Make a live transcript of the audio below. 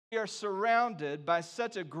we are surrounded by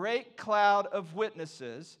such a great cloud of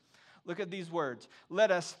witnesses, look at these words.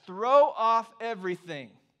 Let us throw off everything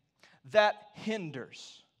that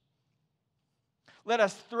hinders. Let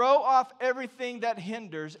us throw off everything that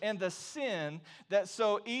hinders and the sin that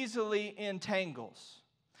so easily entangles.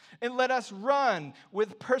 And let us run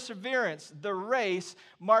with perseverance the race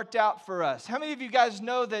marked out for us. How many of you guys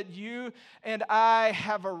know that you and I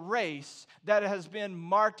have a race that has been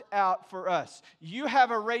marked out for us? You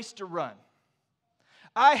have a race to run.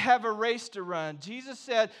 I have a race to run. Jesus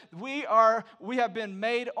said we have been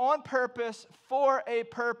made on purpose for a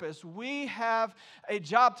purpose. We have a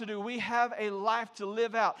job to do. We have a life to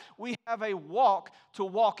live out. We have a walk to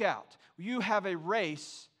walk out. You have a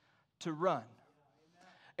race to run.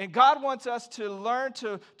 And God wants us to learn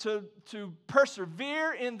to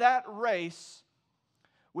persevere in that race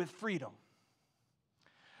with freedom,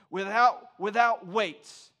 without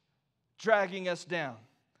weights dragging us down.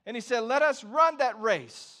 And he said, let us run that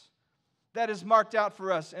race that is marked out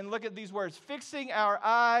for us. And look at these words, fixing our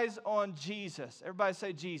eyes on Jesus. Everybody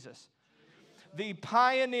say Jesus. The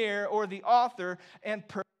pioneer or the author and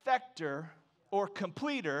perfecter or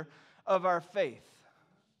completer of our faith.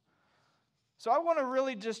 So I want to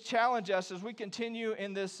really just challenge us as we continue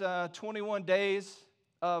in this 21 days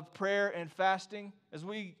of prayer and fasting. As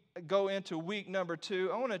we go into week number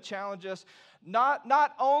 2, I want to challenge us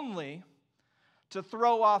not only to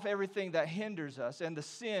throw off everything that hinders us and the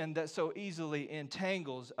sin that so easily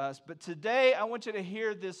entangles us, but today I want you to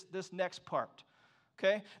hear this next part,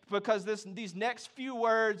 okay? Because these next few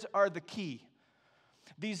words are the key.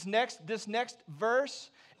 This next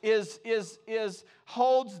verse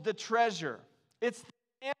holds the treasure. It's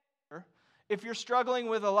the answer if you're struggling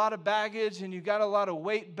with a lot of baggage and you got a lot of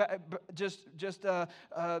weight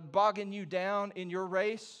bogging you down in your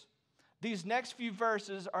race. This next verse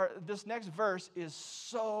is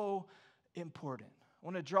so important. I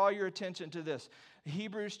want to draw your attention to this.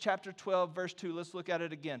 Hebrews chapter 12, verse 2. Let's look at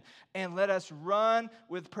it again. And let us run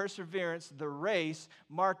with perseverance the race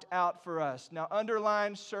marked out for us. Now,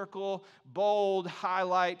 underline, circle, bold,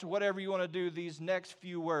 highlight, whatever you want to do, these next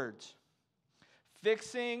few words.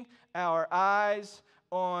 Fixing our eyes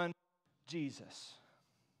on Jesus.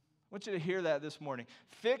 I want you to hear that this morning.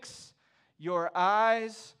 Fix your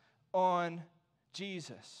eyes on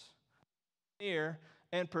Jesus, pioneer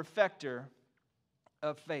and perfecter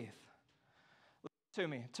of faith. Listen to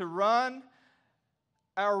me. To run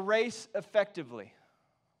our race effectively,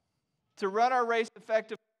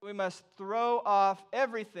 we must throw off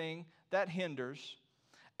everything that hinders,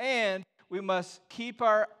 and we must keep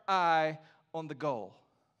our eye on the goal.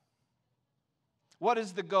 What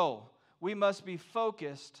is the goal? We must be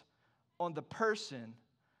focused on the person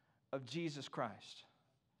of Jesus Christ.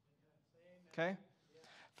 Okay?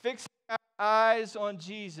 Fixing our eyes on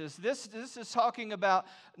Jesus. This is talking about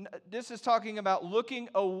looking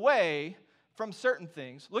away from certain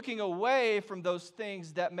things, looking away from those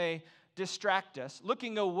things that may distract us,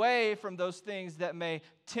 looking away from those things that may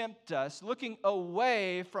tempt us, looking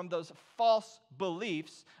away from those false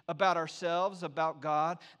beliefs about ourselves, about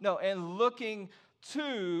God. No, and looking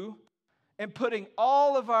to and putting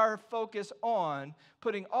all of our focus on,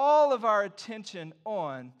 putting all of our attention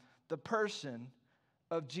on the person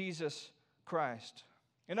of Jesus Christ.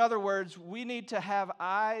 In other words, we need to have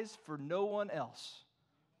eyes for no one else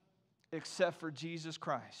except for Jesus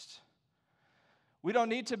Christ. We don't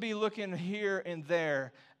need to be looking here and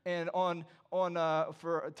there and to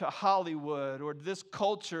Hollywood or this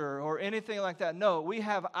culture or anything like that. No, we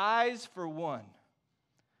have eyes for one.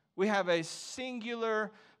 We have a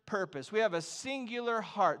singular purpose. We have a singular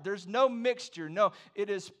heart. There's no mixture. No,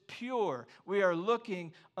 it is pure. We are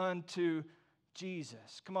looking unto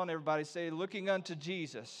Jesus. Come on, everybody, say, looking unto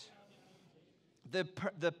Jesus.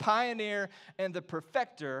 The pioneer and the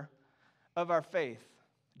perfecter of our faith.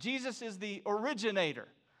 Jesus is the originator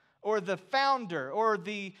or the founder or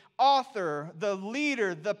the author, the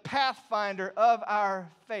leader, the pathfinder of our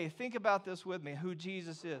faith. Think about this with me, who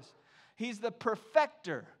Jesus is. He's the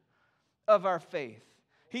perfecter of our faith.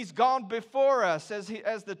 He's gone before us as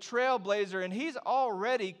the trailblazer, and he's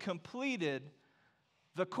already completed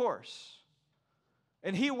the course.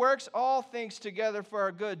 And he works all things together for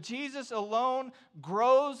our good. Jesus alone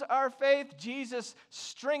grows our faith. Jesus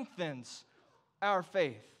strengthens our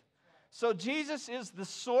faith. So Jesus is the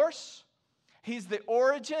source. He's the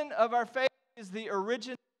origin of our faith. He's the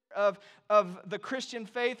origin of the Christian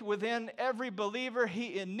faith within every believer.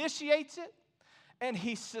 He initiates it and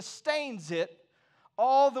he sustains it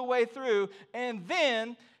all the way through, and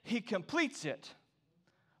then he completes it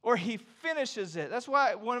or he finishes it. That's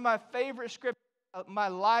why one of my favorite scriptures my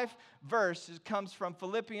life verse comes from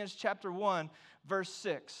Philippians chapter 1, verse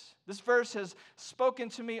 6. This verse has spoken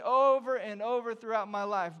to me over and over throughout my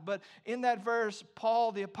life. But in that verse,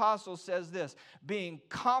 Paul the apostle says this, being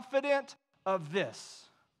confident of this,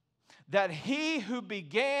 that he who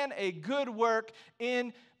began a good work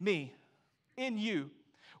in me, in you,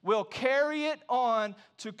 will carry it on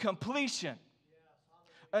to completion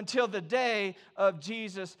until the day of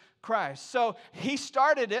Jesus Christ. So he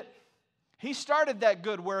started it. He started that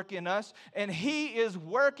good work in us, and he is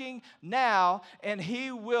working now, and he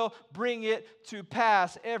will bring it to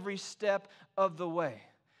pass every step of the way.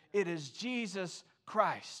 It is Jesus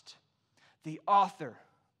Christ, the author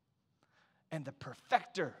and the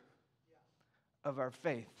perfecter of our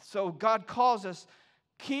faith. So God calls us,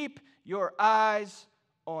 keep your eyes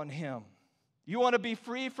on him. You want to be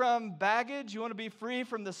free from baggage? You want to be free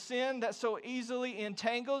from the sin that so easily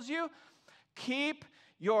entangles you? Keep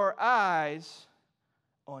your eyes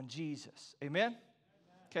on Jesus. Amen?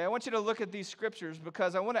 Okay, I want you to look at these scriptures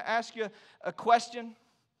because I want to ask you a question.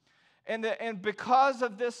 And because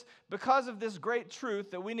of this great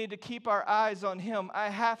truth that we need to keep our eyes on him, I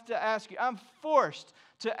have to ask you, I'm forced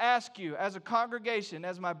to ask you as a congregation,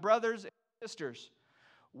 as my brothers and sisters,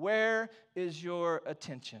 where is your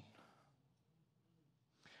attention?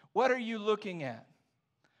 What are you looking at?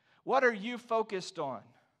 What are you focused on?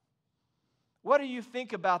 What do you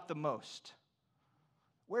think about the most?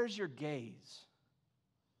 Where's your gaze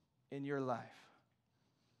in your life?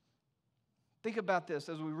 Think about this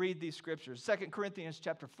as we read these scriptures. 2 Corinthians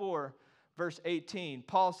chapter 4, verse 18.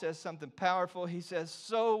 Paul says something powerful. He says,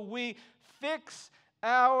 so we fix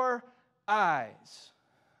our eyes.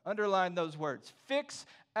 Underline those words. Fix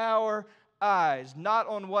our eyes, not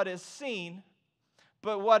on what is seen,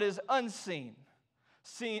 but what is unseen.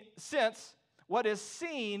 Since what is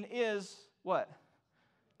seen is what?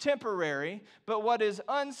 Temporary, but what is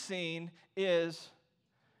unseen is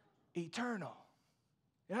eternal.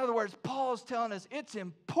 In other words, Paul's telling us it's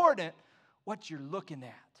important what you're looking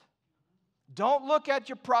at. Don't look at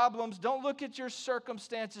your problems. Don't look at your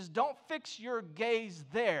circumstances. Don't fix your gaze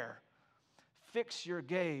there. Fix your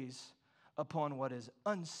gaze upon what is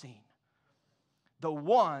unseen. The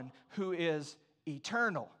one who is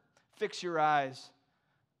eternal. Fix your eyes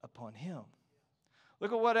upon him.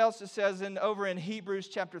 Look at what else it says over in Hebrews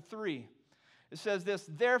chapter 3. It says this,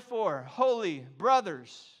 therefore, holy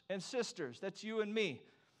brothers and sisters, that's you and me,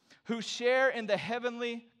 who share in the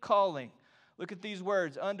heavenly calling. Look at these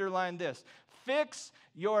words, underline this. Fix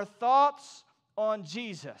your thoughts on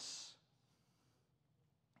Jesus.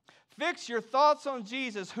 Fix your thoughts on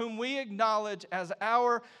Jesus, whom we acknowledge as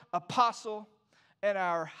our apostle and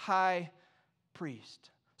our high priest.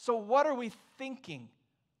 So what are we thinking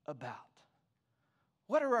about?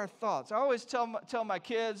 What are our thoughts? I always tell my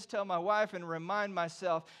kids, tell my wife, and remind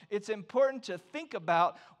myself, it's important to think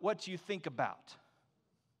about what you think about.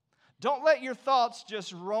 Don't let your thoughts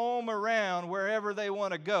just roam around wherever they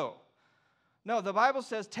want to go. No, the Bible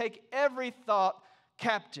says take every thought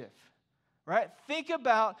captive, right? Think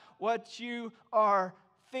about what you are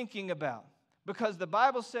thinking about. Because the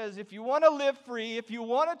Bible says if you want to live free, if you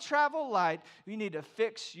want to travel light, you need to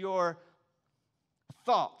fix your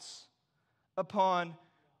thoughts upon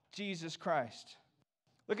Jesus Christ.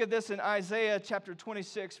 Look at this in Isaiah chapter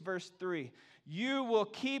 26, verse 3. You will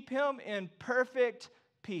keep him in perfect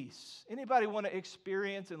peace. Anybody want to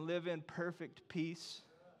experience and live in perfect peace?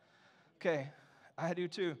 Okay, I do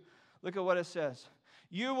too. Look at what it says.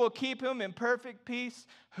 You will keep him in perfect peace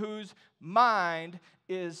whose mind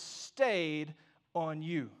is stayed on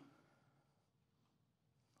you.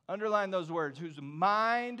 Underline those words. Whose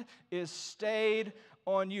mind is stayed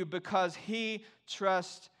on you because he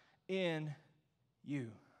trusts in you.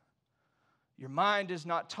 Your mind is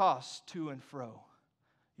not tossed to and fro.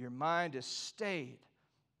 Your mind is stayed.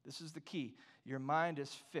 This is the key. Your mind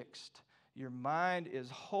is fixed. Your mind is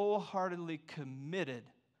wholeheartedly committed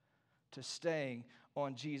to staying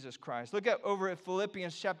on Jesus Christ. Look over at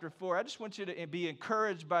Philippians chapter 4. I just want you to be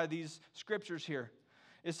encouraged by these scriptures here.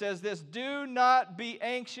 It says this, do not be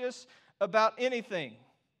anxious about anything,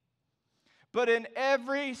 but in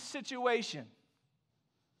every situation,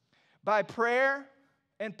 by prayer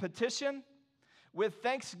and petition, with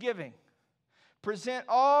thanksgiving, present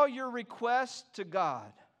all your requests to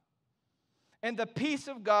God. And the peace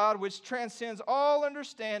of God, which transcends all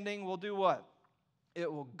understanding, will do what?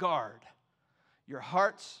 It will guard your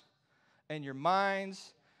hearts and your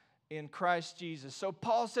minds in Christ Jesus. So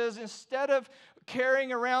Paul says instead of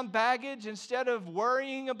carrying around baggage, instead of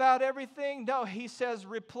worrying about everything, no, he says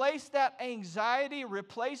replace that anxiety,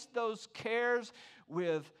 replace those cares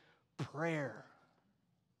with prayer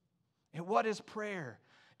And what is prayer?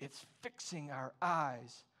 It's fixing our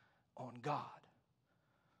eyes on God.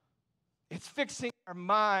 It's fixing our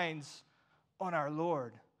minds on our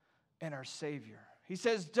Lord and our Savior. He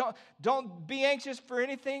says, don't be anxious for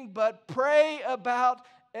anything, but pray about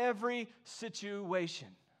every situation.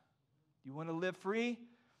 You want to live free?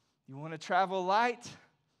 You want to travel light?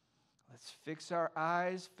 Let's fix our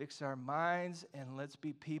eyes, fix our minds, and let's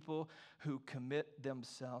be people who commit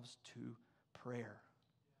themselves to prayer.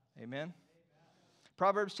 Amen?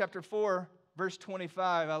 Proverbs chapter 4, verse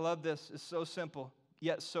 25. I love this. It's so simple,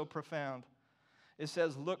 yet so profound. It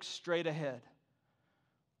says, look straight ahead.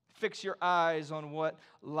 Fix your eyes on what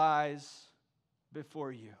lies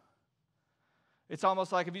before you. It's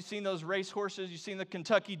almost like, have you seen those race horses? You've seen the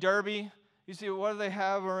Kentucky Derby? You see, what do they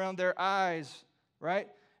have around their eyes, right?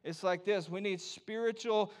 It's like this. We need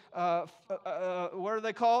spiritual, what are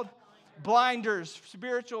they called? Blinders,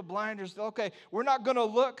 spiritual blinders. Okay, we're not going to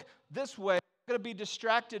look this way. We're going to be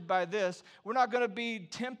distracted by this. We're not going to be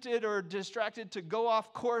tempted or distracted to go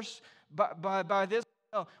off course by this.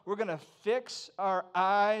 No, we're going to fix our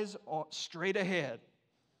eyes on straight ahead,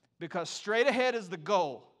 because straight ahead is the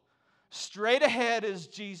goal. Straight ahead is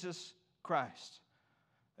Jesus Christ.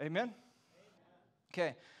 Amen?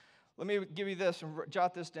 Okay, let me give you this and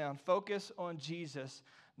jot this down. Focus on Jesus,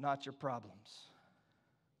 not your problems.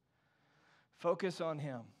 Focus on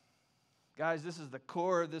Him. Guys, this is the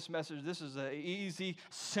core of this message. This is an easy,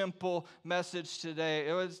 simple message today.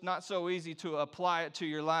 It was not so easy to apply it to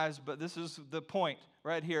your lives, but this is the point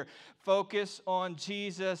right here. Focus on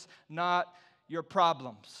Jesus, not your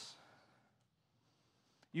problems.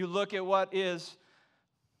 You look at what is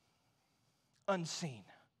unseen.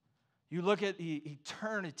 You look at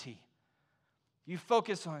eternity. You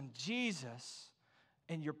focus on Jesus,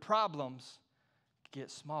 and your problems get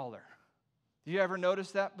smaller. Do you ever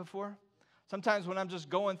notice that before? Sometimes when I'm just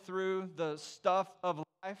going through the stuff of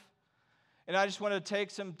life, and I just want to take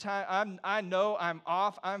some time, I know I'm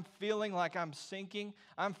off. I'm feeling like I'm sinking.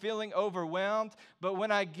 I'm feeling overwhelmed. But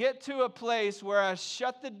when I get to a place where I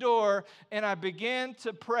shut the door and I begin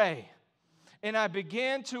to pray, and I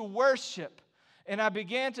begin to worship, and I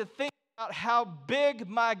begin to think about how big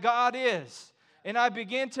my God is, and I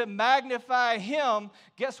begin to magnify Him,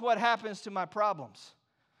 guess what happens to my problems?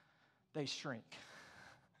 They shrink.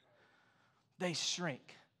 They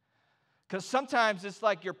shrink. Because sometimes it's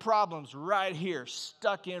like your problem's right here,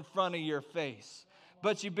 stuck in front of your face.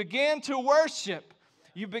 But you begin to worship.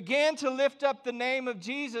 You begin to lift up the name of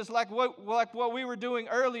Jesus like what we were doing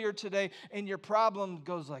earlier today, and your problem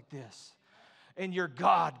goes like this. And your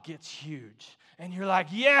God gets huge. And you're like,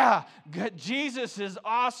 yeah, God, Jesus is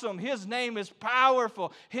awesome. His name is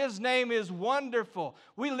powerful. His name is wonderful.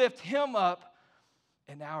 We lift Him up,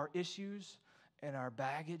 and our issues and our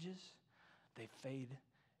baggages, they fade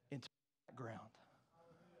into the background.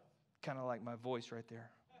 Kind of like my voice right there.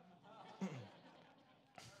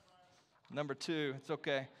 Number 2, it's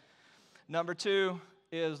okay. Number 2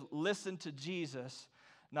 is listen to Jesus,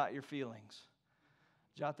 not your feelings.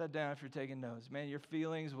 Jot that down if you're taking notes. Man, your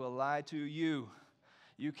feelings will lie to you.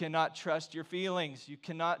 You cannot trust your feelings. You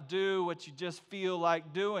cannot do what you just feel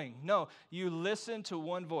like doing. No, you listen to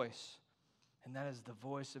one voice, and that is the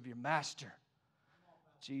voice of your Master,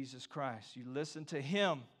 Jesus Christ. You listen to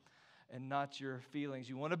Him and not your feelings.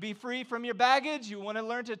 You want to be free from your baggage? You want to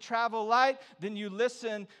learn to travel light? Then you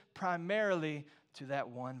listen primarily to that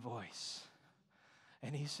one voice.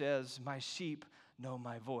 And He says, my sheep know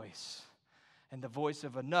my voice, and the voice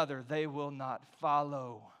of another they will not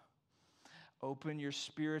follow. Open your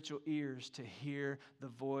spiritual ears to hear the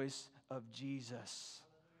voice of Jesus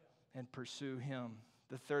and pursue Him.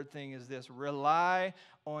 The third thing is this: rely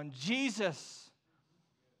on Jesus,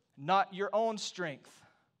 not your own strength.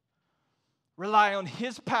 Rely on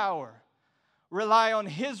His power. Rely on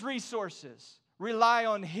His resources. Rely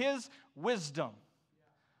on His wisdom,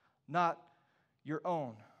 not your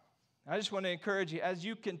own. I just want to encourage you, as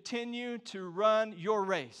you continue to run your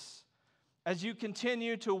race, as you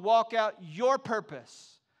continue to walk out your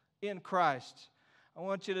purpose in Christ, I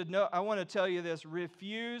want to tell you this: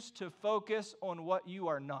 refuse to focus on what you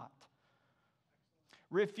are not.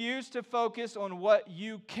 Refuse to focus on what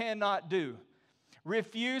you cannot do.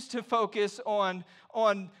 Refuse to focus on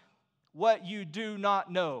what you do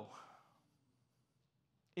not know.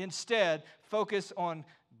 Instead, focus on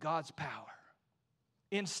God's power.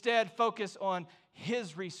 Instead, focus on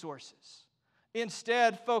His resources.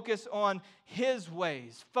 Instead, focus on His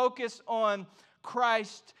ways. Focus on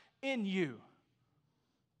Christ in you,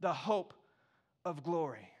 the hope of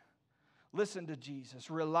glory. Listen to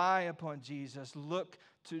Jesus. Rely upon Jesus. Look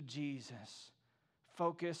to Jesus.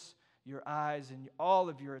 Focus your eyes and all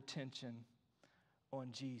of your attention on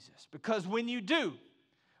Jesus. Because when you do,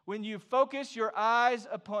 when you focus your eyes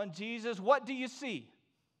upon Jesus, what do you see?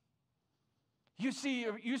 You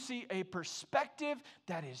see a perspective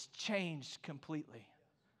that is changed completely.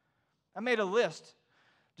 I made a list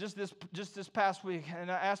just this past week,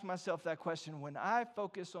 and I asked myself that question. When I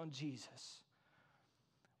focus on Jesus,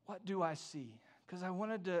 what do I see? Because I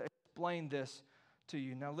wanted to explain this to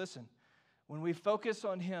you. Now listen, when we focus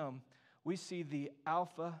on Him, we see the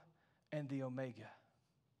Alpha and the Omega.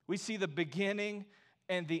 We see the beginning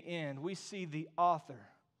and the end. We see the author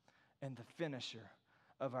and the finisher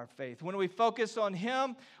of our faith. When we focus on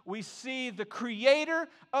Him, we see the creator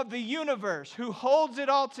of the universe who holds it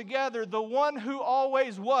all together, the one who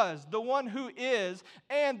always was, the one who is,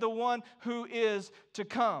 and the one who is to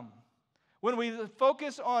come. When we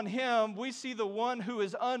focus on Him, we see the one who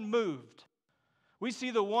is unmoved. We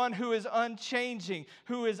see the one who is unchanging,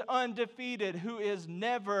 who is undefeated, who is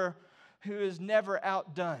never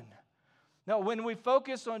outdone. Now, when we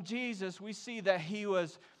focus on Jesus, we see that He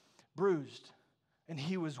was bruised and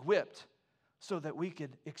He was whipped so that we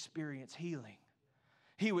could experience healing.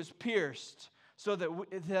 He was pierced so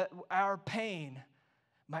that our pain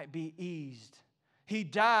might be eased. He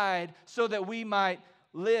died so that we might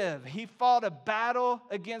live. He fought a battle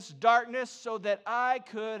against darkness so that I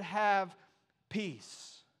could have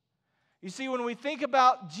peace. You see, when we think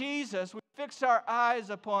about Jesus, we fix our eyes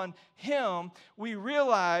upon Him, we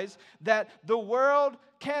realize that the world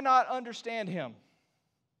cannot understand Him.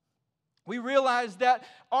 We realize that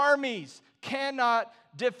armies cannot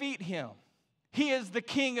defeat Him. He is the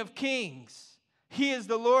King of Kings. He is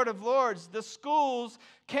the Lord of Lords. The schools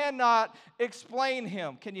cannot explain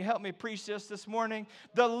Him. Can you help me preach this morning?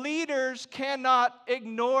 The leaders cannot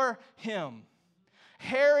ignore Him.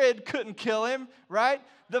 Herod couldn't kill Him, right?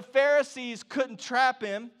 The Pharisees couldn't trap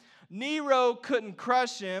Him. Nero couldn't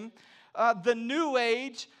crush Him. The New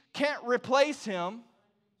Age can't replace Him.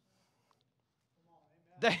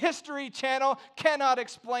 The History Channel cannot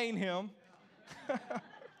explain Him.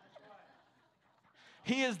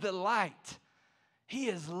 He is the light. He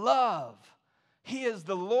is love. He is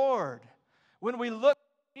the Lord. When we look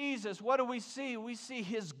at Jesus, what do we see? We see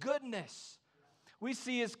His goodness. We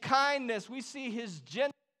see His kindness. We see His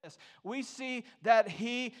gentleness. We see that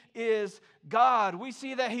He is God. We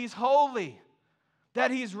see that He's holy, that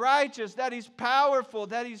He's righteous, that He's powerful,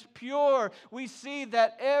 that He's pure. We see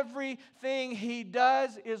that everything He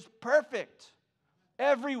does is perfect.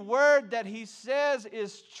 Every word that He says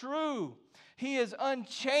is true. He is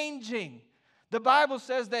unchanging. The Bible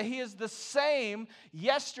says that He is the same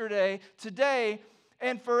yesterday, today,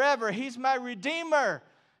 and forever. He's my Redeemer.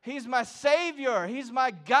 He's my Savior. He's my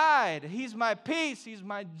guide. He's my peace. He's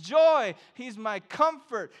my joy. He's my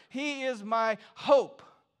comfort. He is my hope.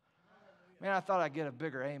 Man, I thought I'd get a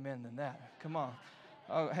bigger amen than that. Come on.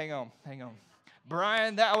 Oh, hang on.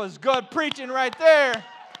 Brian, that was good preaching right there.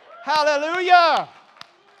 Hallelujah.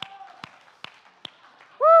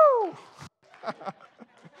 Woo!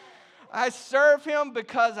 I serve Him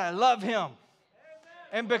because I love Him.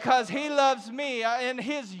 And because He loves me. And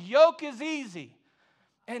His yoke is easy.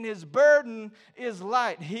 And His burden is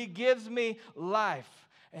light. He gives me life,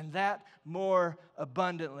 and that more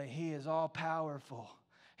abundantly. He is all-powerful.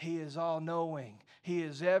 He is all-knowing. He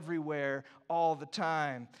is everywhere all the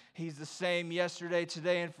time. He's the same yesterday,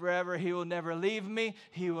 today, and forever. He will never leave me.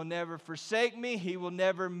 He will never forsake me. He will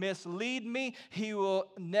never mislead me. He will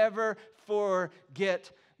never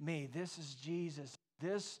forget me. This is Jesus.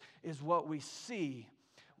 This is what we see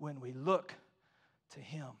when we look to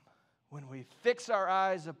Him. When we fix our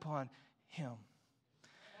eyes upon Him.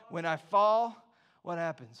 When I fall, what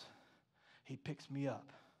happens? He picks me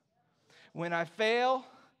up. When I fail,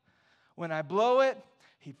 when I blow it,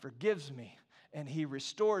 He forgives me and He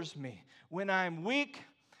restores me. When I'm weak,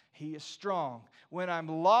 He is strong. When I'm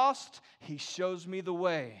lost, He shows me the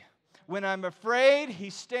way. When I'm afraid, He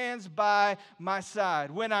stands by my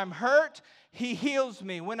side. When I'm hurt, He heals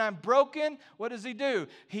me. When I'm broken, what does He do?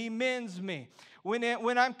 He mends me.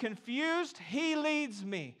 When I'm confused, He leads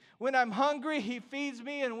me. When I'm hungry, He feeds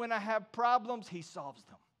me. And when I have problems, He solves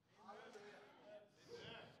them.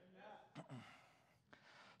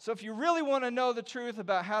 So if you really want to know the truth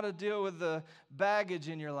about how to deal with the baggage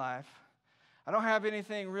in your life, I don't have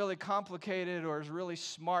anything really complicated or is really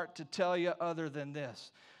smart to tell you other than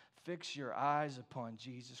this. Fix your eyes upon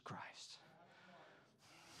Jesus Christ.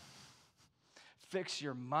 Fix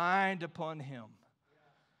your mind upon Him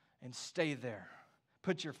and stay there.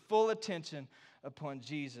 Put your full attention upon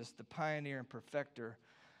Jesus, the pioneer and perfecter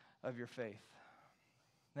of your faith.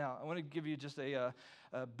 Now, I want to give you just a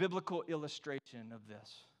biblical illustration of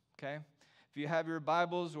this. okay? If you have your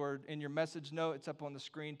Bibles or in your message note, it's up on the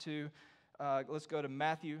screen too. Let's go to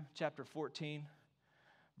Matthew chapter 14,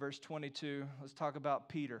 verse 22. Let's talk about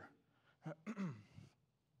Peter.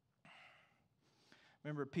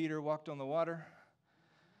 Remember Peter walked on the water?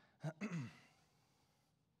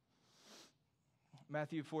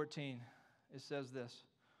 Matthew 14, it says this.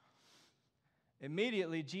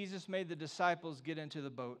 Immediately, Jesus made the disciples get into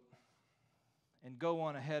the boat and go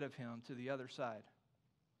on ahead of him to the other side,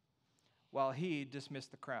 while he dismissed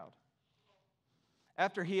the crowd.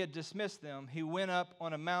 After he had dismissed them, he went up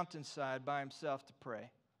on a mountainside by himself to pray.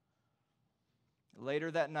 Later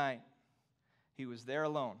that night, he was there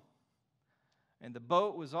alone, and the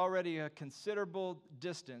boat was already a considerable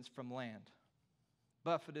distance from land,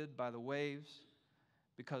 buffeted by the waves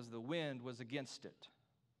because the wind was against it.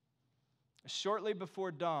 Shortly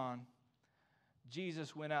before dawn,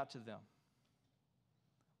 Jesus went out to them,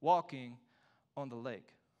 walking on the lake.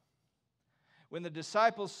 When the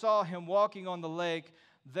disciples saw him walking on the lake,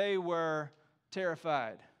 they were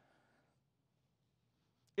terrified.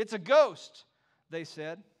 "It's a ghost," they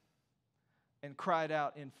said, and cried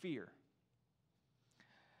out in fear.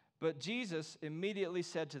 But Jesus immediately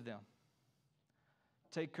said to them,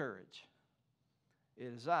 "Take courage.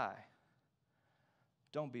 It is I.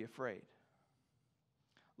 Don't be afraid."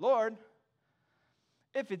 "Lord,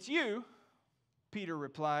 if it's you," Peter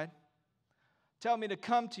replied, "tell me to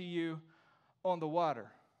come to you on the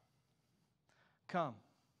water." "Come,"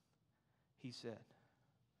 he said.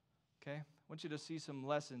 Okay? I want you to see some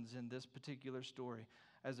lessons in this particular story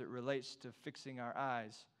as it relates to fixing our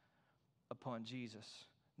eyes upon Jesus.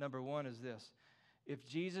 Number one is this. If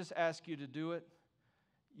Jesus asks you to do it,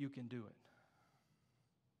 you can do it.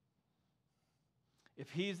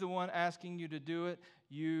 If he's the one asking you to do it,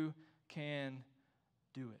 you can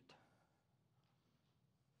do it.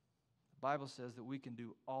 The Bible says that we can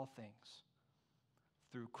do all things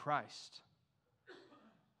through Christ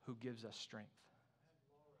who gives us strength.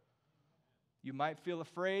 You might feel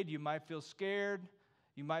afraid, you might feel scared,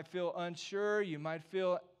 you might feel unsure, you might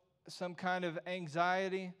feel some kind of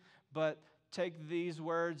anxiety, but take these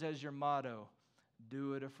words as your motto: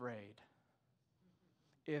 do it afraid.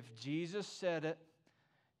 If Jesus said it,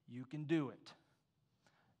 you can do it.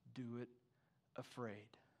 Do it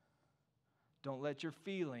afraid. Don't let your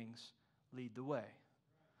feelings lead the way.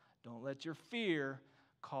 Don't let your fear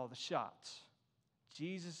call the shots.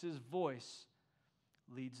 Jesus' voice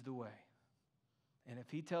leads the way. And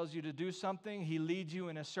if he tells you to do something, he leads you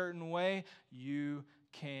in a certain way, you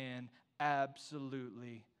can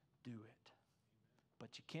absolutely do it.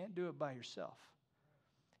 But you can't do it by yourself.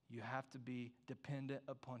 You have to be dependent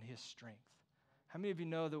upon his strength. How many of you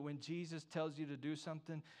know that when Jesus tells you to do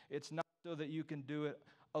something, it's not so that you can do it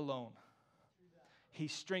alone? He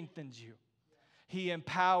strengthens you. He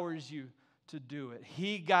empowers you to do it.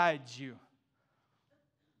 He guides you.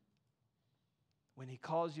 When he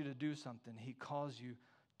calls you to do something, he calls you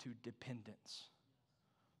to dependence,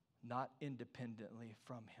 not independently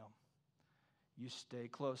from him. You stay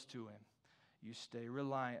close to him. You stay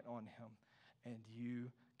reliant on him, and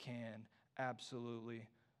you can absolutely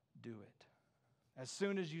do it. As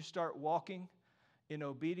soon as you start walking in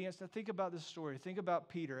obedience, now think about this story. Think about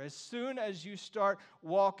Peter. As soon as you start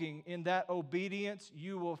walking in that obedience,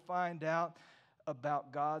 you will find out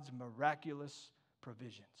about God's miraculous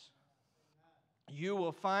provisions. You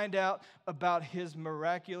will find out about his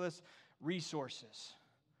miraculous resources.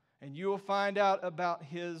 And you will find out about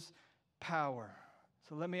his power.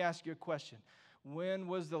 So let me ask you a question. When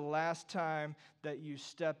was the last time that you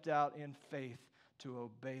stepped out in faith to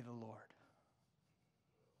obey the Lord?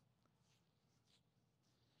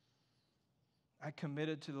 I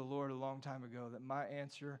committed to the Lord a long time ago that my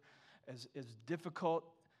answer, as difficult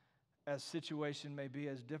as situation may be,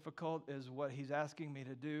 as difficult as what he's asking me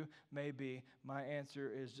to do may be, my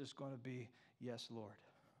answer is just going to be, yes, Lord.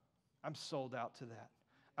 I'm sold out to that.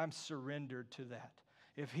 I'm surrendered to that.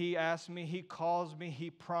 If he asks me, he calls me, he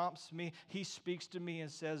prompts me, he speaks to me and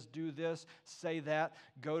says, do this, say that,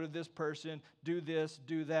 go to this person, do this,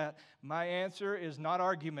 do that. My answer is not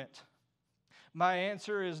argument. My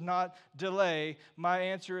answer is not delay. My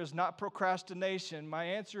answer is not procrastination. My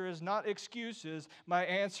answer is not excuses. My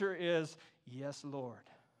answer is, yes, Lord.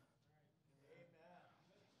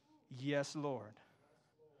 Yes, Lord.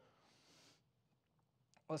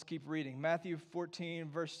 Let's keep reading. Matthew 14,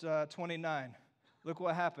 verse 29. Look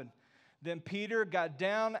what happened. Then Peter got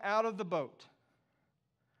down out of the boat,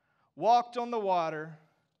 walked on the water,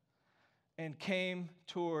 and came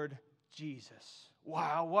toward Jesus.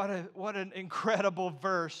 Wow, what an incredible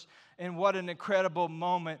verse and what an incredible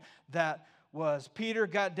moment that was. Peter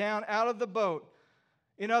got down out of the boat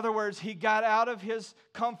In other words, he got out of his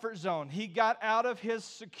comfort zone. He got out of his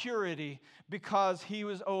security because he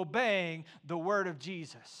was obeying the word of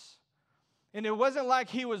Jesus. And it wasn't like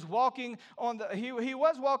he was walking on he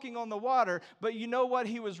was walking on the water, but you know what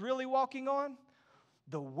he was really walking on?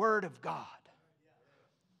 The word of God.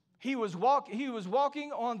 He was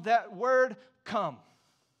walking on that word, come.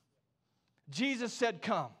 Jesus said,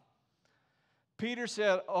 come. Peter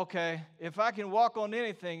said, okay, if I can walk on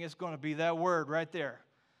anything, it's going to be that word right there.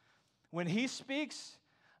 When he speaks,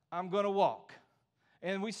 I'm going to walk.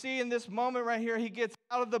 And we see in this moment right here, he gets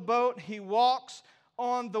out of the boat, he walks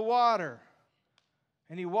on the water.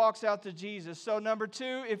 And he walks out to Jesus. So number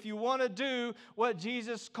 2, if you want to do what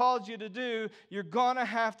Jesus called you to do, you're going to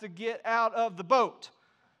have to get out of the boat.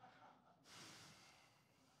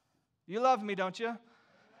 You love me, don't you?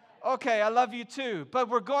 Okay, I love you too. But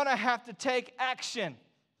we're going to have to take action.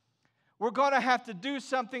 We're going to have to do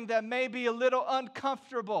something that may be a little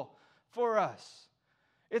uncomfortable for us.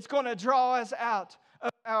 It's going to draw us out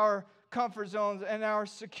of our comfort zones and our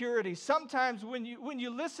security. Sometimes when you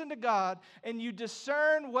listen to God and you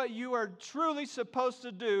discern what you are truly supposed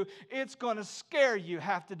to do, it's going to scare you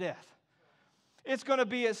half to death. It's going to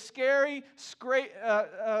be a scary,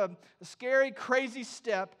 crazy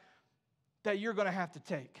step that you're going to have to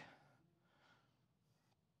take.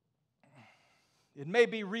 It may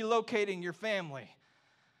be relocating your family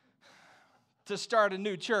to start a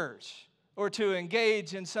new church, or to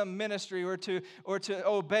engage in some ministry, or to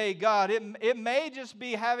obey God. It may just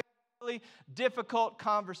be having a really difficult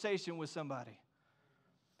conversation with somebody.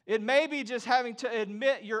 It may be just having to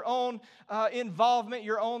admit your own involvement,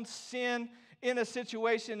 your own sin in a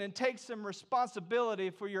situation, and take some responsibility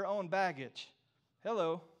for your own baggage.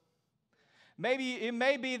 Hello. Maybe it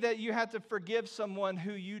may be that you have to forgive someone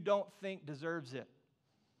who you don't think deserves it.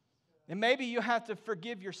 And maybe you have to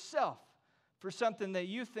forgive yourself for something that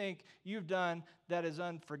you think you've done that is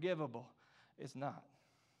unforgivable. It's not.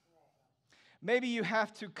 Maybe you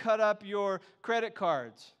have to cut up your credit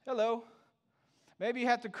cards. Hello. Maybe you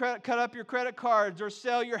have to cut up your credit cards, or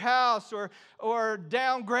sell your house, or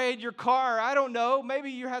downgrade your car. I don't know.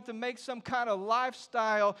 Maybe you have to make some kind of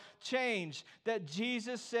lifestyle change that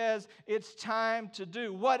Jesus says it's time to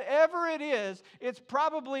do. Whatever it is, it's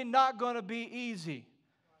probably not going to be easy.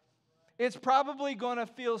 It's probably going to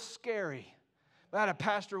feel scary. I had a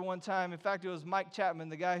pastor one time, in fact, it was Mike Chapman,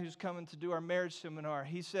 the guy who's coming to do our marriage seminar.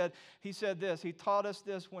 He said this, he taught us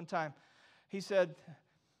this one time. He said,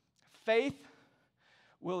 faith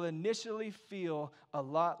will initially feel a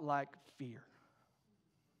lot like fear.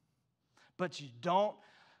 But you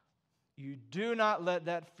do not let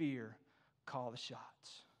that fear call the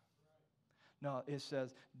shots. No, it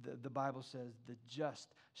says, the Bible says, the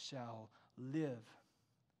just shall live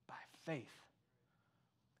by faith.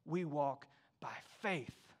 We walk by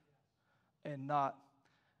faith and not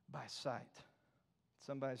by sight.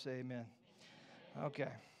 Somebody say amen. Okay.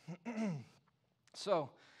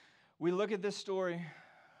 So, we look at this story,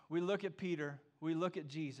 we look at Peter, we look at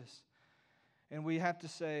Jesus, and we have to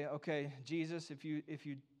say, okay, Jesus, if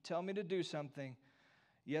you tell me to do something,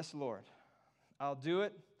 yes, Lord, I'll do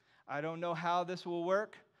it. I don't know how this will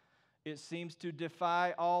work. It seems to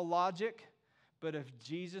defy all logic, but if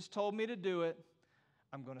Jesus told me to do it,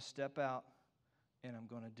 I'm going to step out and I'm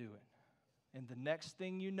going to do it. And the next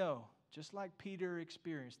thing you know, just like Peter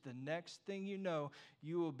experienced, the next thing you know,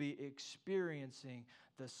 you will be experiencing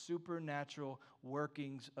the supernatural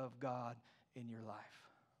workings of God in your life.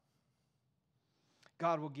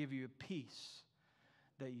 God will give you a peace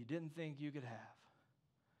that you didn't think you could have.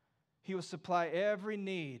 He will supply every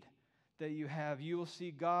need that you have. You will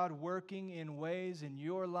see God working in ways in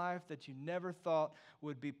your life that you never thought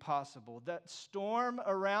would be possible. That storm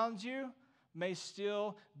around you may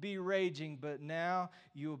still be raging, but now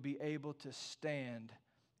you will be able to stand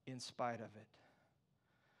in spite of it.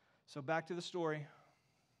 So back to the story.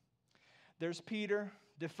 There's Peter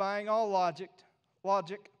defying all logic,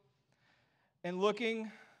 and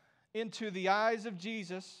looking into the eyes of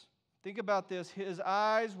Jesus. Think about this. His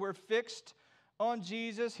eyes were fixed on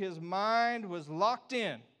Jesus. His mind was locked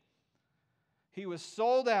in. He was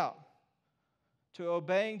sold out to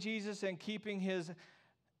obeying Jesus and keeping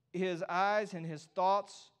his eyes and his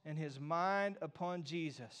thoughts and his mind upon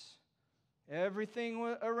Jesus.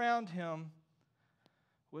 Everything around him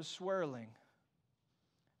was swirling,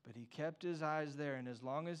 but he kept his eyes there, and as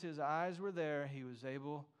long as his eyes were there, he was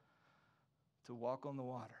able to walk on the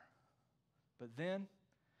water. But then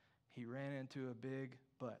he ran into a big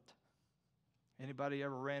but. Anybody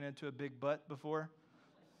ever ran into a big but before?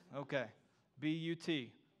 Okay.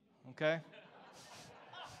 B-U-T. Okay?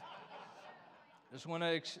 Just want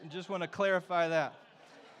to clarify that.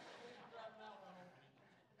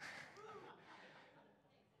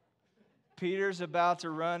 Peter's about to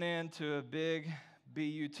run into a big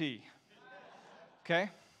B-U-T. Okay?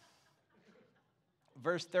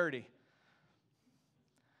 Verse 30.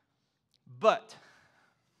 But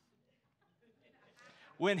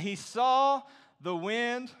when he saw the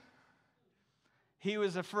wind, he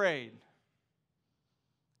was afraid,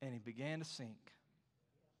 and he began to sink.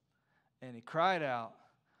 And he cried out,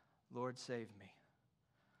 Lord, save me.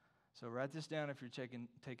 So write this down if you're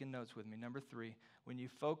taking notes with me. Number 3, when you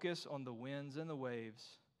focus on the winds and the waves,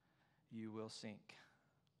 you will sink.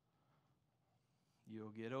 You'll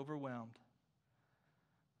get overwhelmed.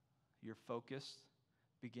 Your focus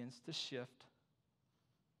begins to shift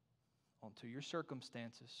onto your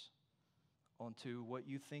circumstances, onto what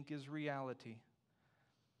you think is reality,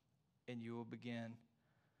 and you will begin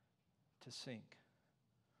to sink.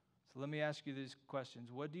 So let me ask you these questions.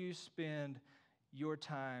 What do you spend your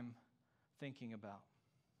time thinking about?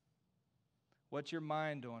 What's your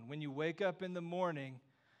mind on? When you wake up in the morning,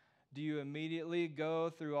 do you immediately go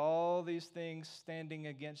through all these things standing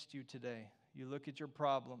against you today? You look at your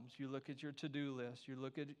problems. You look at your to-do list. You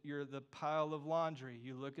look at the pile of laundry.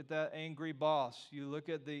 You look at that angry boss. You look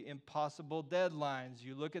at the impossible deadlines.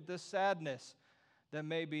 You look at the sadness that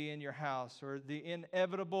may be in your house or the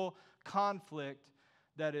inevitable conflict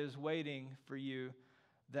that is waiting for you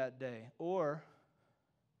that day. Or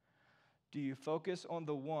do you focus on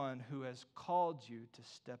the one who has called you to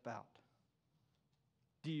step out?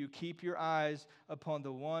 Do you keep your eyes upon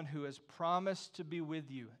the one who has promised to be with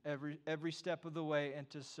you every step of the way and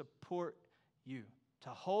to support you, to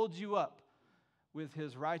hold you up with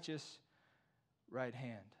his righteous right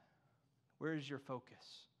hand? Where is your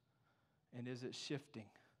focus? And is it shifting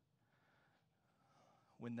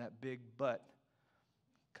when that big but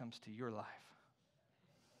comes to your life?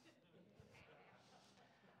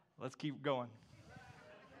 Let's keep going.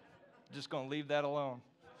 Just going to leave that alone.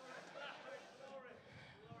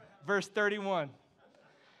 Verse 31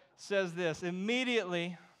 says this.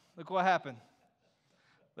 Immediately, look what happened.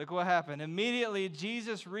 Look what happened. Immediately,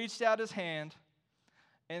 Jesus reached out his hand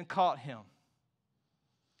and caught him.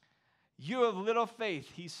 You have little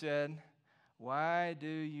faith, he said. Why do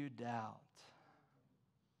you doubt?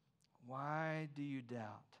 Why do you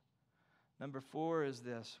doubt? Number 4 is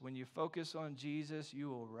this. When you focus on Jesus, you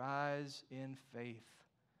will rise in faith.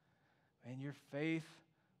 And your faith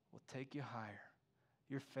will take you higher.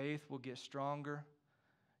 Your faith will get stronger.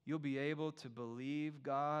 You'll be able to believe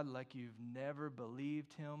God like you've never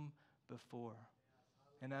believed him before.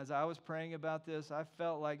 And as I was praying about this, I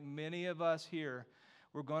felt like many of us here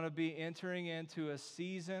were going to be entering into a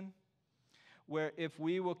season where if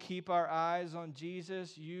we will keep our eyes on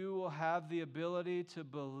Jesus, you will have the ability to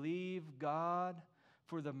believe God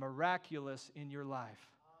for the miraculous in your life,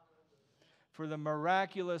 for the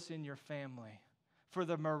miraculous in your family, for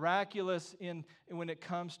the miraculous when it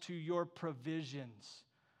comes to your provisions,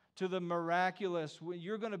 to the miraculous.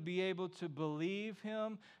 You're going to be able to believe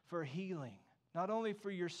him for healing, not only for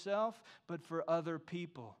yourself, but for other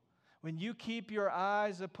people. When you keep your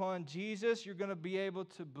eyes upon Jesus, you're going to be able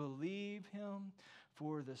to believe him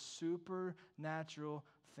for the supernatural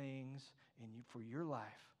things for your life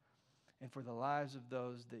and for the lives of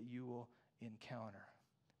those that you will encounter.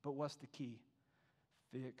 But what's the key?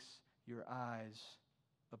 Fix your eyes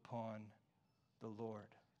upon the Lord,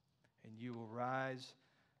 and you will rise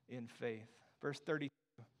in faith. Verse 32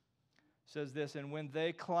 says this, and when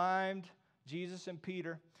they climbed, Jesus and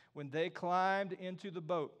Peter, when they climbed into the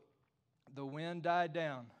boat, the wind died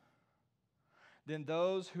down. Then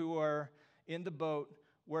those who were in the boat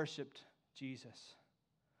worshiped Jesus,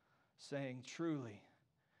 saying, truly,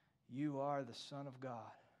 you are the Son of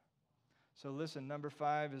God. So listen, number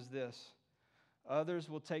 5 is this. Others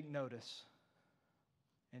will take notice,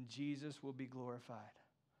 and Jesus will be glorified.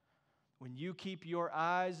 When you keep your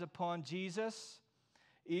eyes upon Jesus,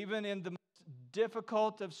 even in the most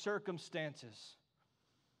difficult of circumstances,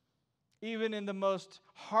 even in the most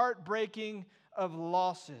heartbreaking of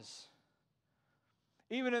losses,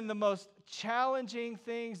 even in the most challenging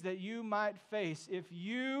things that you might face, if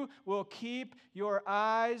you will keep your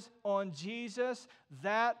eyes on Jesus,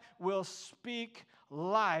 that will speak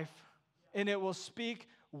life, and it will speak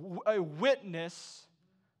a witness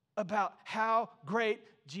about how great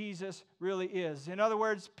Jesus really is. In other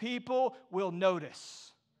words, people will notice.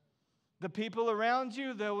 The people around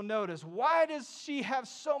you, they will notice. Why does she have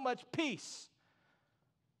so much peace?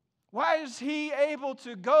 Why is he able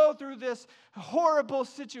to go through this horrible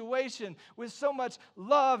situation with so much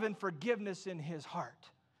love and forgiveness in his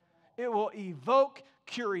heart? It will evoke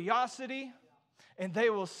curiosity, and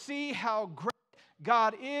they will see how great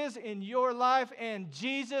God is in your life, and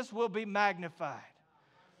Jesus will be magnified.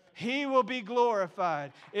 He will be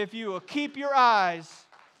glorified if you will keep your eyes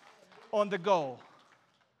on the goal,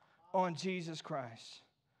 on Jesus Christ.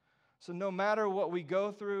 So no matter what we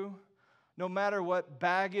go through, no matter what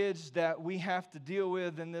baggage that we have to deal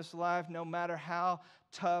with in this life, no matter how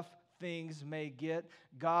tough things may get,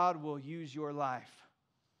 God will use your life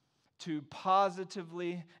to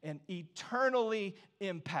positively and eternally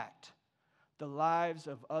impact the lives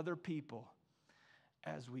of other people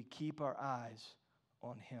as we keep our eyes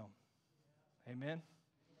on Him. Amen.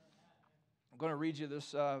 I'm going to read you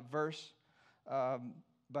this verse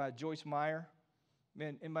by Joyce Meyer.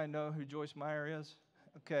 Man, anybody know who Joyce Meyer is?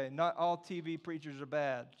 Okay, not all TV preachers are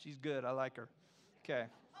bad. She's good. I like her. Okay.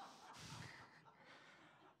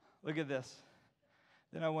 Look at this.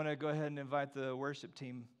 Then I want to go ahead and invite the worship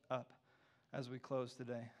team up as we close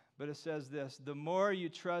today. But it says this: the more you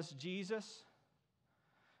trust Jesus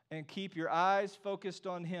and keep your eyes focused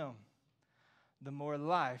on Him, the more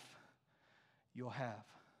life you'll have.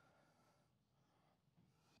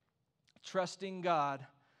 Trusting God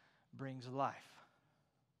brings life.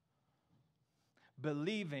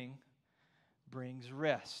 Believing brings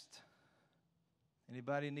rest.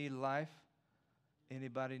 Anybody need life?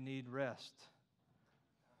 Anybody need rest?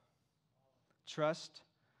 Trust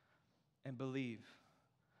and believe.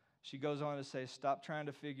 She goes on to say, stop trying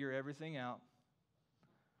to figure everything out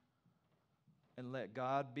and let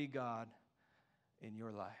God be God in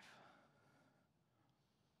your life.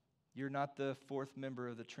 You're not the fourth member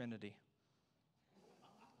of the Trinity.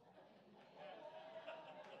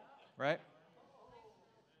 Right?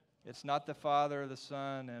 It's not the Father, the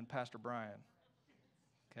Son, and Pastor Brian.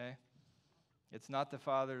 Okay? It's not the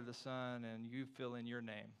Father, the Son, and you fill in your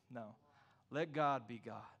name. No. Let God be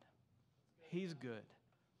God. He's good.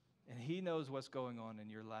 And He knows what's going on in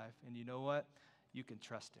your life. And you know what? You can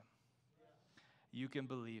trust Him. You can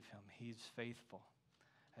believe Him. He's faithful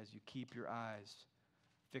as you keep your eyes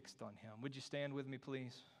fixed on Him. Would you stand with me,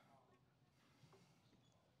 please?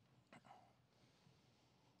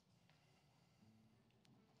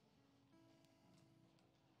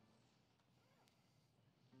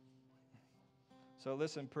 So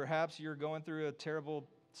listen, perhaps you're going through a terrible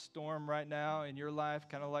storm right now in your life,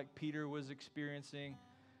 kind of like Peter was experiencing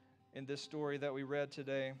in this story that we read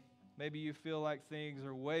today. Maybe you feel like things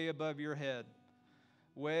are way above your head,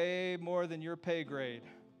 way more than your pay grade.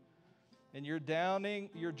 And you're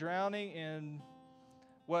drowning in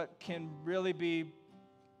what can really be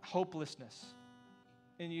hopelessness.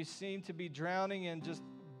 And you seem to be drowning in just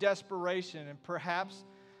desperation, and perhaps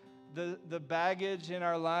the baggage in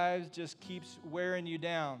our lives just keeps wearing you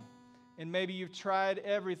down. And maybe you've tried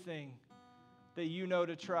everything that you know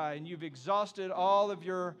to try, and you've exhausted all of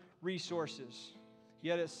your resources.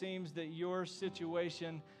 Yet it seems that your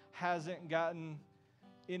situation hasn't gotten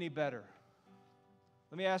any better.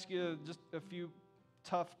 Let me ask you just a few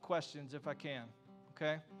tough questions if I can,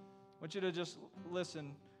 okay? I want you to just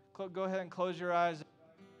listen. Go ahead and close your eyes.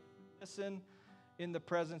 Listen in the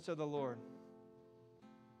presence of the Lord.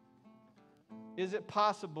 Is it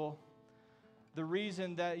possible the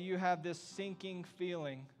reason that you have this sinking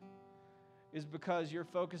feeling is because you're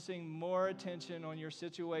focusing more attention on your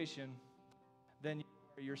situation than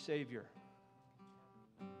your Savior?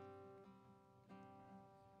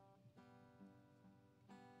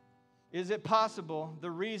 Is it possible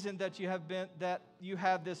the reason that you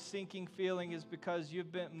have this sinking feeling is because you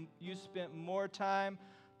spent more time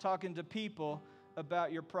talking to people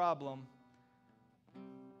about your problem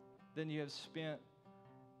than you have spent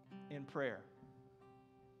in prayer,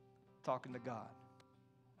 talking to God?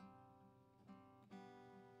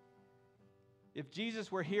 If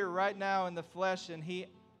Jesus were here right now in the flesh and He,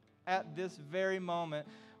 at this very moment,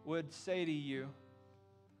 would say to you,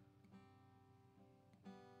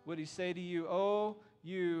 would He say to you, "Oh,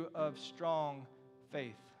 you of strong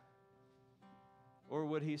faith"? Or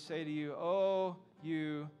would He say to you, "Oh,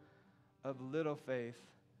 you of little faith,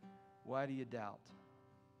 why do you doubt?"